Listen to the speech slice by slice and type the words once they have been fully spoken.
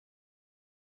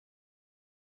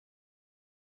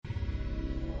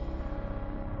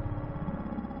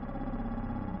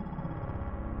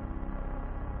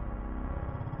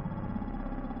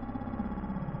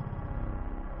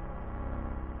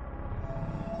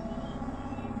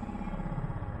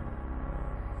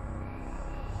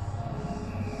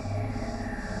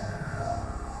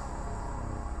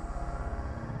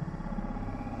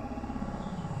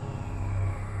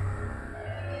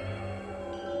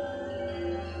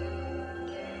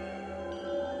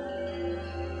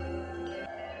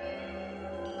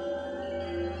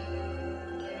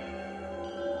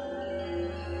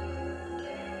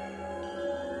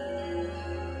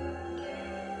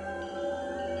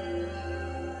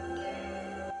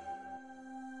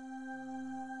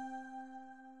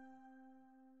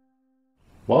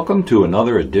Welcome to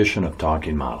another edition of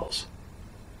Talking Models.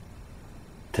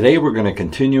 Today we're going to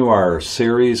continue our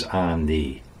series on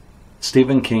the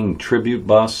Stephen King tribute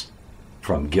bust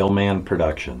from Gillman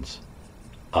Productions.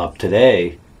 Up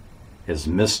today is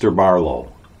Mr.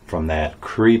 Barlow from that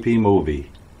creepy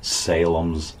movie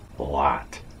Salem's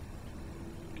Lot.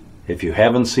 If you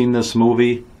haven't seen this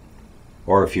movie,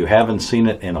 or if you haven't seen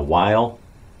it in a while,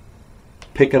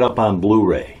 pick it up on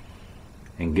Blu-ray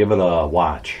and give it a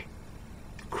watch.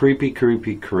 Creepy,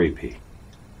 creepy, creepy.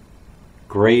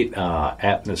 Great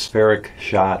atmospheric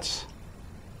shots,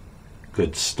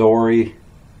 good story,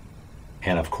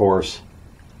 and of course,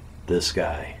 this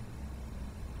guy.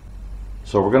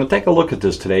 So we're going to take a look at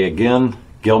this today. Again,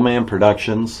 Gillman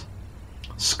Productions,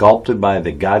 sculpted by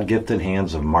the God-gifted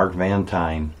hands of Mark Van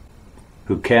Tine,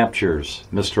 who captures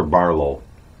Mr. Barlow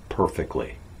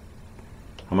perfectly.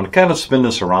 I'm going to kind of spin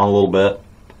this around a little bit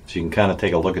so you can kind of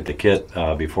take a look at the kit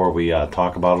before we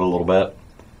talk about it a little bit.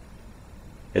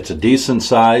 It's a decent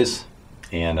size,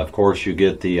 and of course you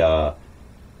get the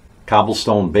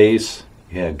cobblestone base.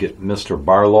 You get Mr.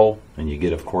 Barlow, and you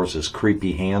get of course his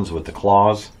creepy hands with the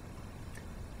claws.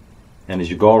 And as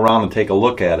you go around and take a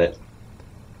look at it,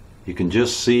 you can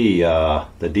just see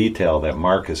the detail that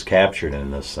Mark has captured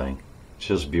in this thing. It's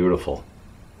just beautiful.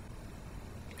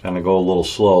 Kind of go a little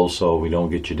slow so we don't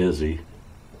get you dizzy.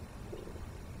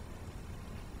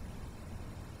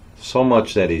 So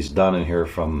much that he's done in here,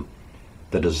 from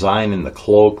the design in the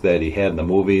cloak that he had in the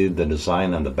movie, the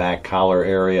design on the back collar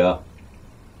area,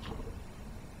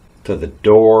 to the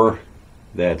door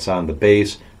that's on the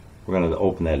base. We're going to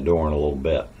open that door in a little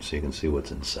bit so you can see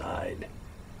what's inside.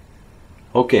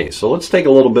 Okay, so let's take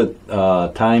a little bit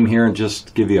time here and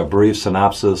just give you a brief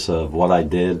synopsis of what I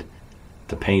did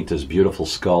to paint this beautiful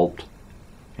sculpt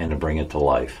and to bring it to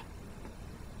life.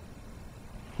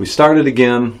 We started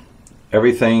again.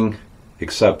 Everything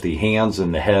except the hands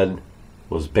and the head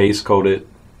was base coated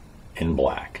in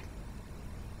black.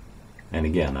 And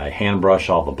again, I hand brush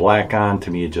all the black on.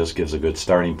 To me, it just gives a good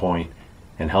starting point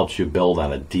and helps you build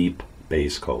on a deep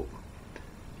base coat.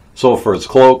 So for its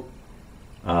cloak,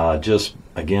 just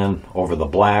again over the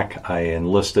black, I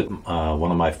enlisted one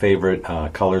of my favorite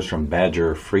colors from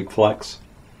Badger Freak Flex,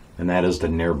 and that is the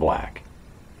near black.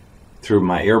 Through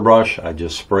my airbrush, I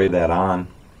just spray that on,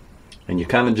 and you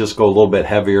kind of just go a little bit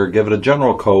heavier, give it a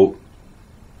general coat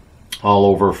all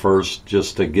over first,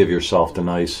 just to give yourself the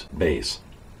nice base.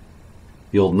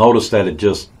 You'll notice that it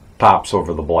just pops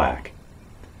over the black.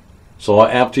 So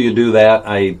after you do that,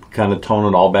 I kind of tone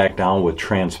it all back down with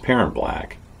transparent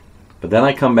black. But then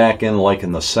I come back in like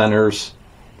in the centers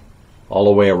all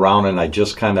the way around, and I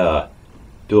just kind of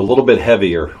do a little bit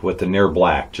heavier with the near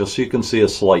black, just so you can see a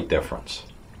slight difference.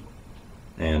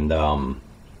 And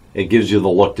it gives you the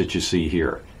look that you see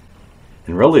here.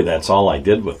 And really that's all I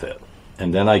did with it.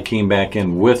 And then I came back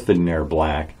in with the near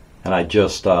black, and I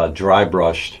just dry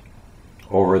brushed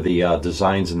over the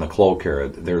designs in the cloak area.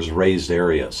 There's raised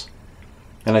areas.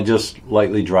 And I just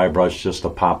lightly dry brushed just to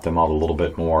pop them out a little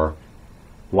bit more,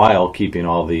 while keeping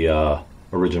all the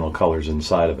original colors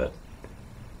inside of it.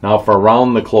 Now for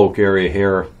around the cloak area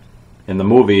here, in the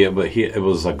movie it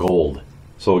was a gold.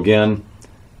 So again,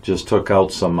 just took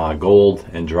out some gold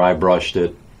and dry brushed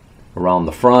it around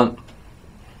the front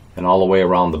and all the way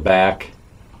around the back.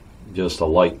 Just a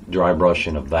light dry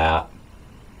brushing of that.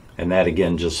 And that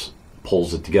again just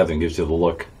pulls it together and gives you the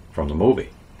look from the movie.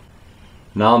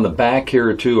 Now in the back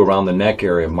here too, around the neck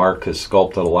area, Mark has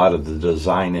sculpted a lot of the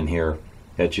design in here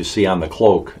that you see on the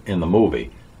cloak in the movie.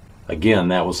 Again,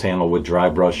 that was handled with dry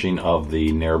brushing of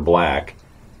the near black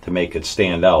to make it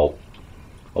stand out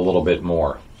a little bit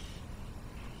more.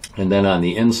 And then on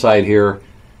the inside here,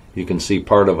 you can see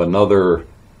part of another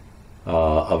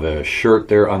of a shirt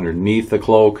there underneath the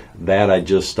cloak. That I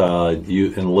just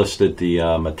enlisted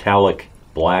the metallic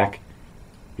black.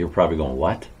 You're probably going,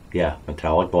 what? Yeah,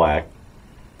 metallic black.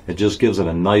 It just gives it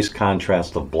a nice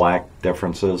contrast of black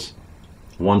differences.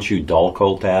 Once you dull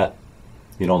coat that,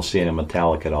 you don't see any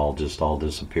metallic at all, just all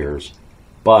disappears.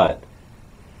 But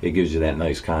it gives you that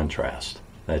nice contrast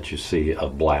that you see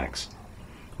of blacks.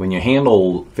 When you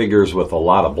handle figures with a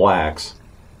lot of blacks,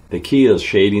 the key is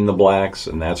shading the blacks,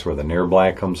 and that's where the near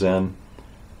black comes in,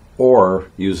 or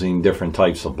using different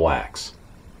types of blacks.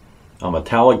 A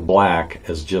metallic black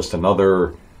is just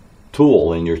another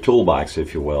tool in your toolbox,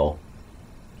 if you will,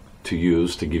 to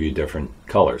use to give you different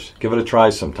colors. Give it a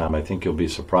try sometime. I think you'll be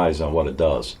surprised on what it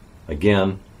does.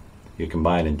 Again, you can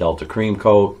buy it in Delta Cream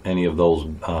Coat, any of those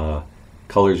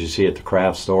colors you see at the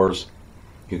craft stores.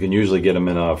 You can usually get them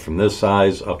in from this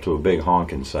size up to a big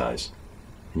honking size.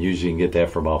 And usually you can get that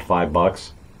for about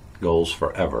 $5. Goes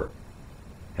forever.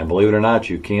 And believe it or not,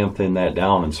 you can thin that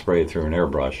down and spray it through an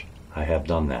airbrush. I have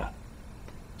done that.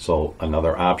 So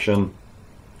another option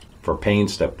for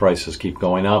paints that prices keep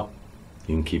going up,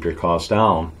 you can keep your costs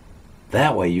down.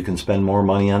 That way you can spend more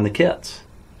money on the kits.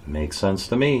 Makes sense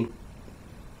to me.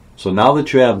 So now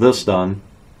that you have this done,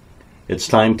 it's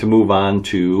time to move on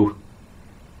to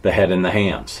the head and the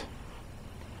hands.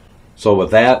 So with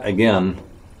that, again,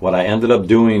 what I ended up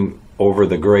doing over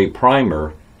the gray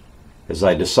primer is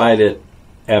I decided,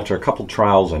 after a couple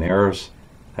trials and errors,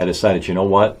 I decided, you know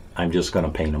what, I'm just going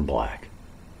to paint them black.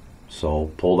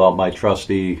 So pulled out my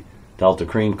trusty Delta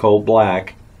Cream Coat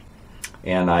Black,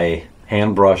 and I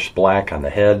hand brushed black on the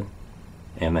head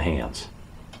and the hands.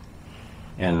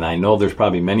 And I know there's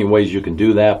probably many ways you can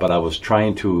do that, but I was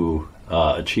trying to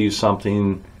achieve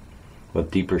something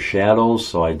with deeper shadows,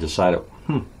 so I decided,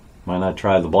 why not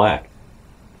try the black?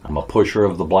 I'm a pusher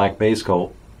of the black base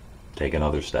coat. Take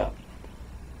another step.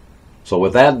 So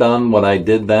with that done, what I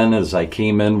did then is I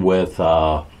came in with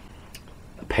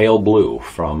pale blue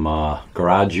from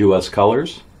Garage US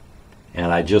Colors,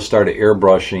 and I just started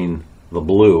airbrushing the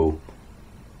blue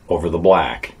over the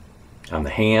black on the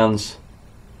hands,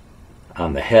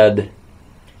 on the head,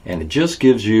 and it just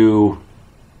gives you,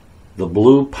 the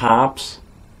blue pops,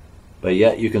 but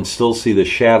yet you can still see the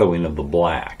shadowing of the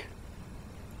black.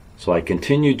 So I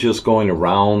continued just going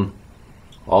around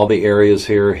all the areas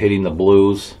here, hitting the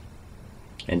blues,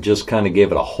 and just kind of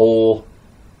gave it a whole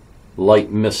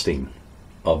light misting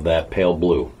of that pale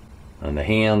blue on the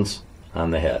hands, on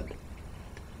the head.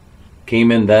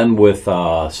 Came in then with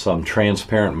some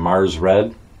transparent Mars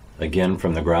Red, again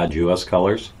from the Garage US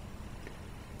Colors,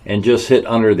 and just hit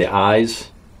under the eyes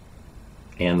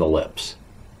and the lips.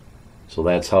 So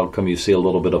that's how come you see a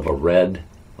little bit of a red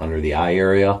under the eye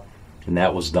area, and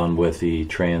that was done with the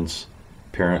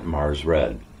transparent Mars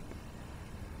Red.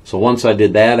 So once I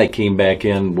did that, I came back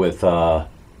in with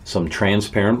some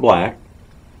transparent black,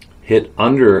 hit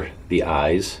under the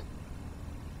eyes,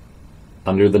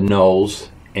 under the nose,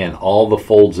 and all the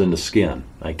folds in the skin.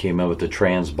 I came in with the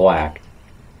trans black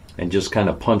and just kind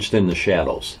of punched in the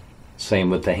shadows. Same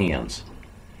with the hands.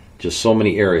 Just so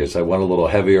many areas. I went a little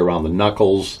heavier around the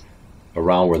knuckles,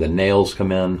 around where the nails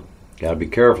come in. Got to be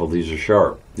careful, these are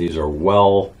sharp. These are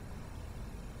well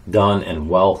done and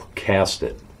well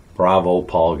casted. Bravo,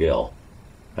 Paul Gill.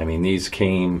 I mean, these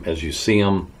came, as you see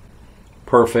them,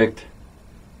 perfect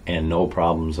and no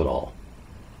problems at all.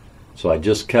 So I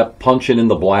just kept punching in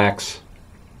the blacks.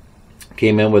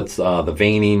 Came in with the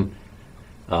veining,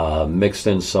 mixed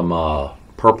in some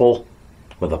purple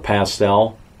with a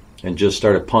pastel, and just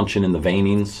started punching in the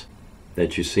veinings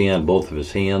that you see on both of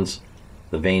his hands.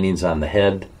 The veinings on the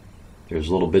head. There's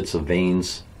little bits of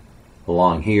veins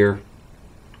along here.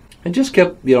 And just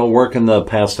kept, working the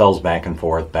pastels back and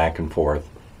forth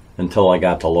until I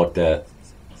got the look that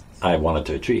I wanted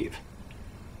to achieve.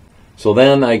 So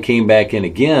then I came back in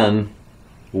again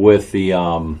with the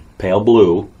pale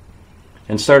blue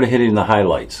and started hitting the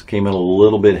highlights. Came in a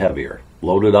little bit heavier.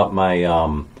 Loaded up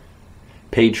my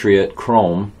Patriot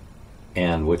Chrome,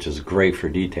 which is great for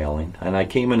detailing. And I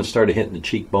came in and started hitting the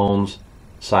cheekbones,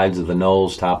 sides of the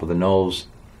nose, top of the nose,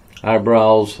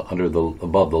 eyebrows,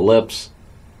 above the lips,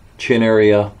 chin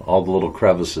area, all the little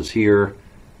crevices here,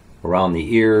 around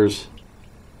the ears,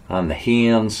 on the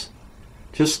hands.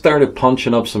 Just started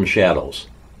punching up some shadows.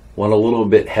 Went a little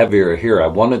bit heavier here. I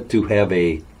wanted to have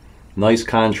a nice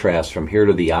contrast from here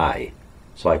to the eye.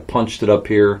 So I punched it up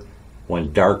here,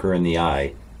 went darker in the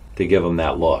eye to give him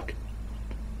that look.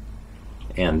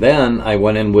 And then I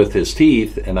went in with his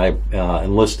teeth, and I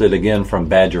enlisted again from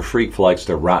Badger Freak Flex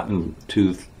the Rotten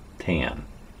Tooth Tan.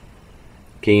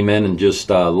 Came in and just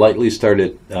lightly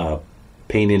started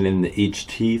painting in each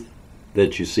teeth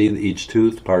that you see, each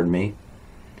tooth, pardon me.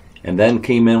 And then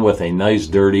came in with a nice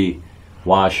dirty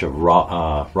wash of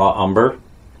raw umber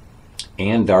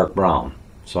and dark brown.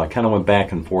 So I kind of went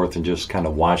back and forth and just kind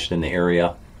of washed in the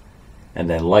area, and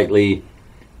then lightly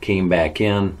came back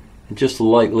in and just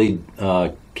lightly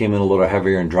came in a little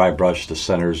heavier and dry brushed the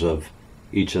centers of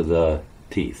each of the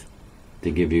teeth to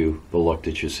give you the look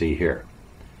that you see here.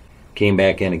 Came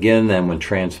back in again, then went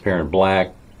transparent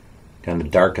black, kind of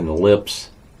darkened the lips,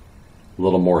 a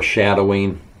little more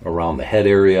shadowing around the head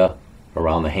area,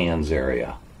 around the hands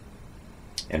area.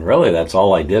 And really that's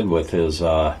all I did with his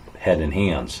head and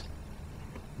hands.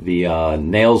 The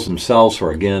nails themselves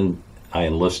were, again, I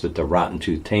enlisted the Rotten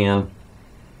Tooth Tan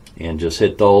and just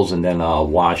hit those, and then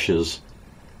washes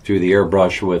through the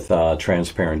airbrush with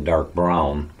transparent dark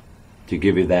brown to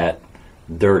give you that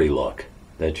dirty look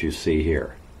that you see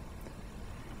here.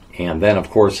 And then of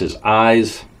course his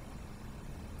eyes,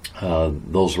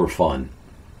 those were fun.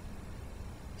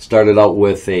 Started out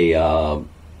with a,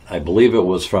 I believe it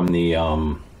was from the,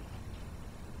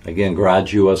 again,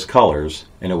 Garage US Colors,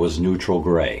 and it was neutral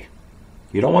gray.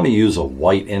 You don't want to use a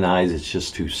white in eyes, it's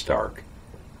just too stark.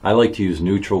 I like to use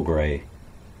neutral gray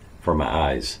for my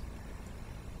eyes.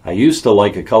 I used to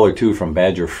like a color too from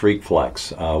Badger Freak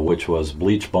Flex, which was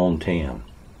Bleach Bone Tan.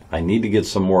 I need to get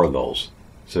some more of those.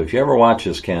 So if you ever watch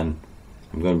this, Ken,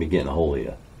 I'm going to be getting a hold of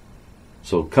you.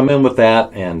 So come in with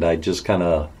that, and I just kind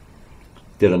of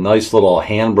did a nice little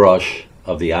hand brush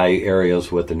of the eye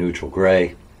areas with the neutral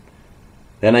gray.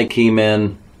 Then I came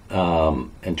in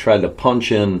and tried to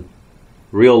punch in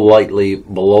real lightly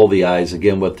below the eyes,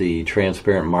 again with the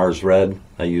transparent Mars Red.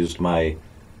 I used my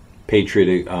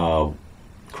Patriot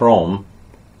Chrome.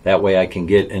 That way I can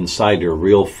get inside there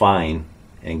real fine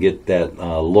and get that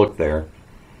look there.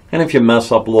 And if you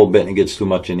mess up a little bit and it gets too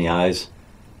much in the eyes,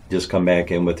 just come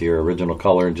back in with your original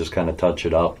color and just kind of touch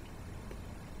it up.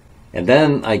 And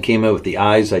then I came in with the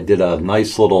eyes. I did a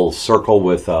nice little circle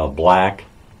with black.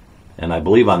 And I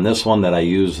believe on this one that I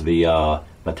used the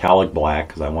metallic black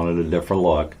because I wanted a different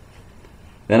look.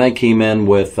 Then I came in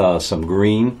with some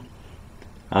green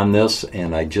on this,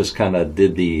 and I just kind of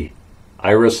did the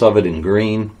iris of it in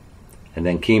green, and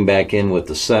then came back in with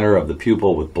the center of the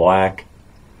pupil with black,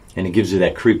 and it gives you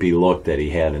that creepy look that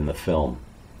he had in the film.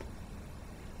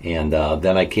 And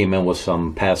then I came in with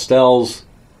some pastels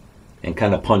and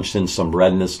kind of punched in some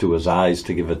redness to his eyes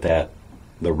to give it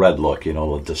the red look, you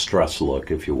know, the distress look,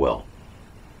 if you will.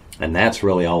 And that's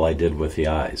really all I did with the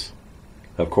eyes.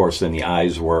 Of course, then the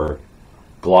eyes were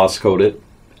gloss coated.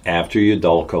 After you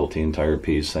dull coat the entire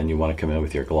piece, then you want to come in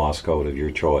with your gloss coat of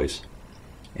your choice.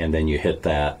 And then you hit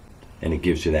that, and it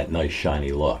gives you that nice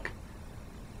shiny look.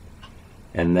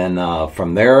 And then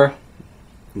from there,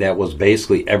 that was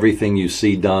basically everything you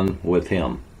see done with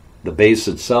him. The base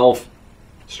itself,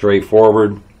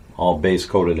 straightforward, all base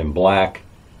coated in black.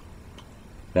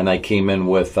 Then I came in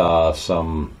with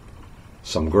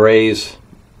some grays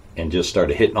and just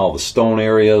started hitting all the stone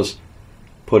areas,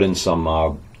 put in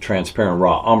some transparent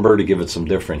raw umber to give it some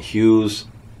different hues,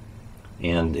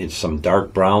 and it's some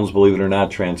dark browns, believe it or not.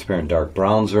 Transparent dark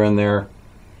browns are in there,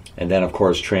 and then of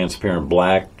course transparent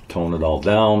black to tone it all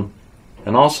down.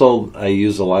 And also I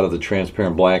use a lot of the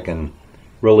transparent black and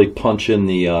really punch in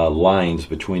the lines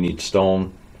between each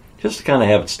stone just to kind of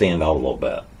have it stand out a little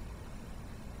bit.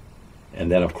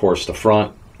 And then of course the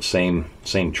front, same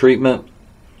treatment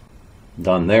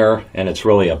done there, and it's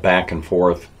really a back and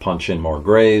forth, punch in more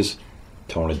grays,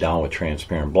 tone it down with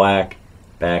transparent black,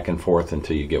 back and forth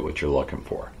until you get what you're looking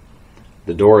for.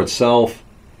 The door itself,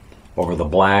 over the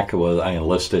black, I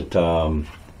enlisted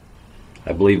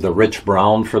I believe the rich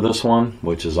brown for this one,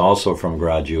 which is also from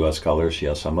Garage US Colors.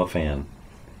 Yes, I'm a fan.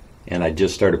 And I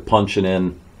just started punching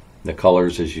in the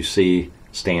colors. As you see,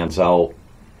 stands out.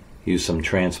 Use some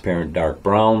transparent dark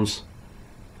browns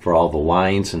for all the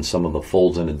lines and some of the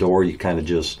folds in the door. You kind of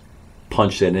just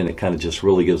punch that in. It kind of just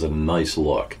really gives it a nice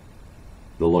look,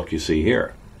 the look you see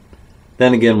here.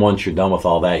 Then again, once you're done with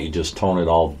all that, you just tone it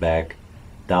all back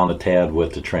down a tad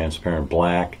with the transparent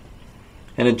black,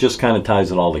 and it just kind of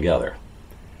ties it all together.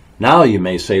 Now you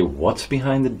may say, what's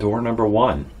behind the door number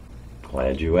one?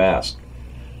 Glad you asked.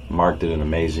 Mark did an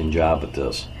amazing job at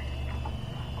this.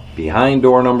 Behind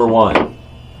door number one,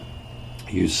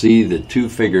 you see the two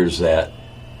figures that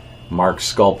Mark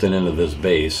sculpted into this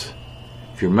base.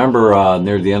 If you remember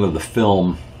near the end of the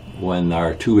film, when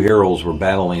our two heroes were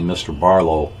battling Mr.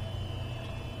 Barlow,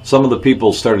 some of the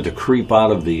people started to creep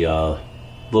out of the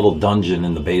little dungeon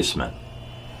in the basement.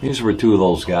 These were two of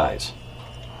those guys.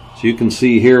 So you can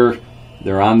see here,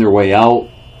 they're on their way out,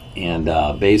 and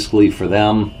basically for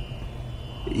them,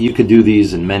 you could do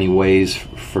these in many ways.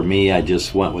 For me, I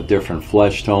just went with different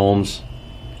flesh tones,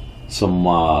 some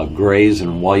grays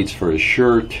and whites for his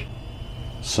shirt,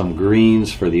 some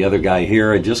greens for the other guy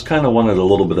here. I just kind of wanted a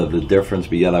little bit of the difference,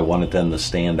 but yet I wanted them to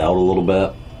stand out a little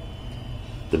bit.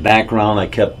 The background, I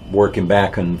kept working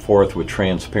back and forth with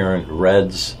transparent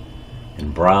reds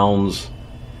and browns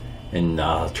and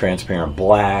transparent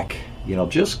black, you know,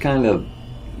 just kind of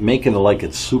making it like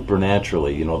it's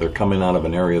supernaturally, you know, they're coming out of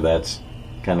an area that's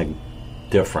kind of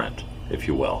different, if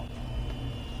you will.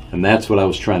 And that's what I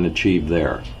was trying to achieve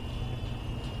there.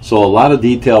 So a lot of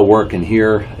detail work in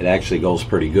here. It actually goes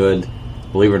pretty good.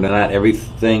 Believe it or not,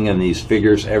 everything in these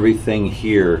figures, everything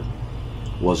here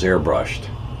was airbrushed,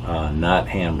 not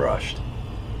hand brushed.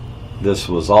 This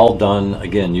was all done,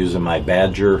 again, using my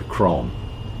Badger Chrome.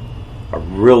 A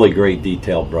really great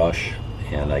detail brush,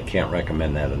 and I can't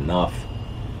recommend that enough.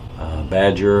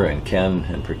 Badger and Ken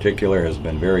in particular has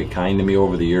been very kind to me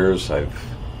over the years. I've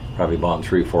probably bought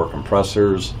 3 or 4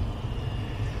 compressors,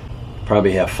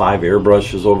 probably have 5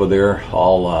 airbrushes over there,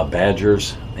 all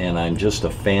Badgers, and I'm just a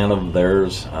fan of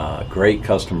theirs. Great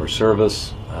customer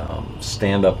service,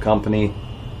 stand-up company,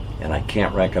 and I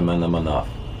can't recommend them enough.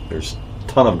 There's a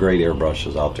ton of great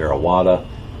airbrushes out there. Awada,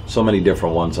 so many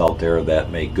different ones out there that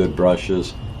make good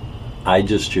brushes. I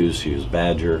just choose to use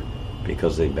Badger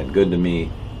because they've been good to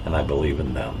me and I believe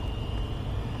in them.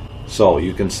 So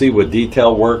you can see with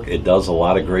detail work, it does a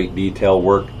lot of great detail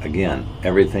work. Again,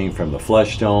 everything from the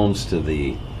flesh tones to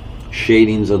the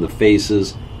shadings of the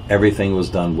faces, everything was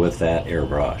done with that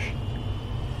airbrush.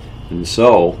 And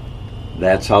so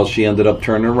that's how she ended up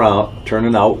turning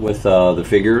out with the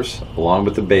figures along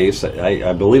with the base.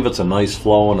 I believe it's a nice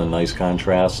flow and a nice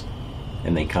contrast,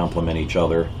 and they complement each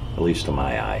other, at least to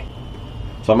my eye.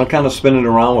 So I'm going to kind of spin it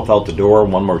around without the door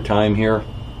one more time here.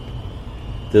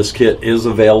 This kit is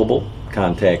available.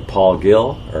 Contact Paul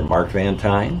Gill or Mark Van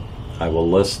Tine. I will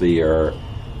list their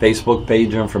Facebook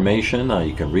page information.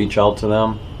 You can reach out to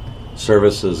them.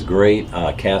 Service is great.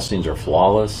 Castings are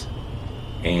flawless.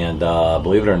 And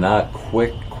believe it or not,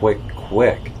 quick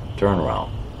turnaround.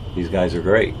 These guys are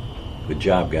great. Good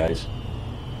job, guys.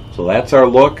 So that's our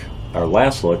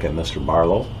last look at Mr.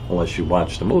 Barlow. Unless you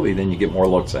watch the movie, then you get more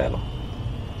looks at him.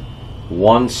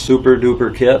 One super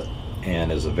duper kit,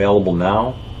 and is available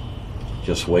now,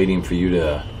 just waiting for you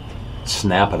to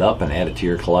snap it up and add it to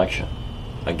your collection.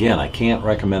 Again, I can't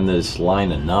recommend this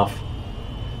line enough.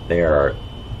 They are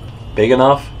big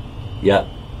enough, yet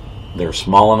they're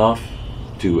small enough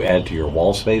to add to your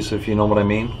wall space, if you know what I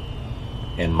mean.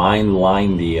 And mine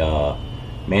line the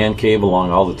man cave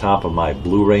along all the top of my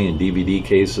Blu-ray and DVD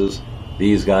cases.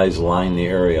 These guys line the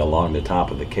area along the top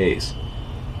of the case,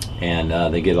 and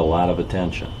they get a lot of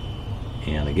attention.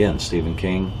 And again, Stephen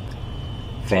King,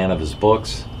 fan of his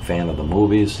books, fan of the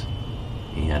movies,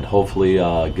 and hopefully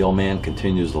Gillman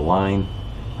continues the line.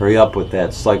 Hurry up with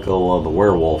that cycle of the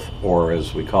werewolf, or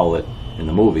as we call it in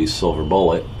the movies, Silver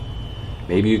Bullet.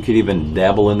 Maybe you could even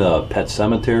dabble into Pet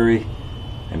Cemetery.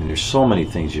 I mean, there's so many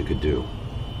things you could do.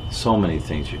 So many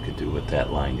things you could do with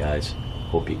that line, guys.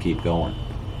 Hope you keep going.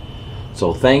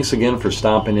 So thanks again for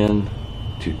stopping in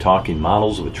to Talking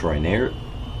Models with Troy Naird.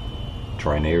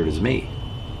 Troy Naird is me.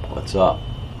 What's up?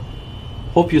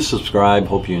 Hope you subscribe.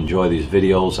 Hope you enjoy these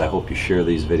videos. I hope you share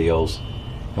these videos.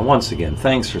 And once again,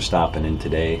 thanks for stopping in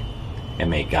today, and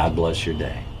may God bless your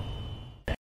day.